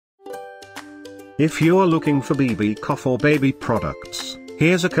If you're looking for Bebe Confort baby products,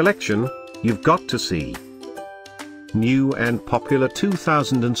 here's a collection you've got to see. New and popular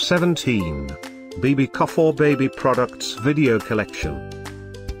 2017 Bebe Confort baby products video collection.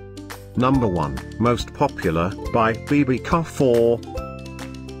 Number 1, most popular, by Bebe Confort.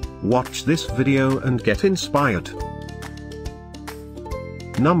 Watch this video and get inspired.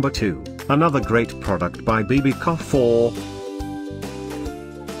 Number 2, another great product by Bebe Confort.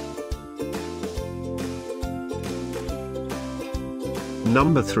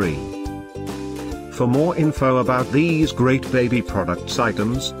 Number 3. For more info about these great baby products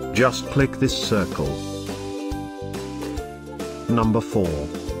items, just click this circle. Number 4.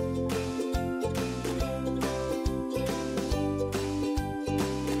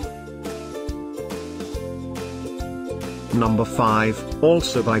 Number 5,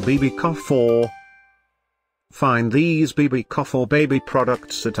 also by Bebe Confort. Find these Bebe Confort baby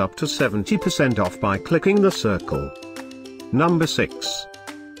products at up to 70% off by clicking the circle. Number 6.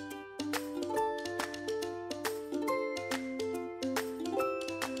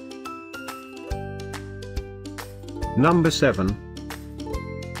 Number 7.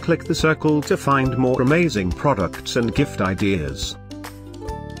 Click the circle to find more amazing products and gift ideas.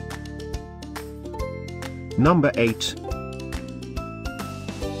 Number 8.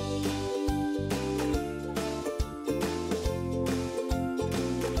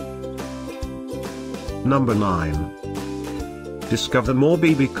 Number 9. Discover more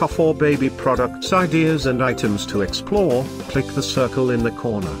Bebe Confort baby products ideas and items to explore, click the circle in the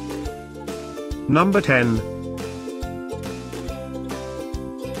corner. Number 10.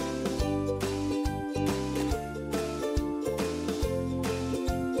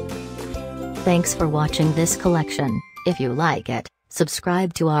 Thanks for watching this collection. If you like it,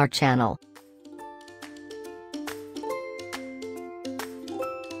 subscribe to our channel.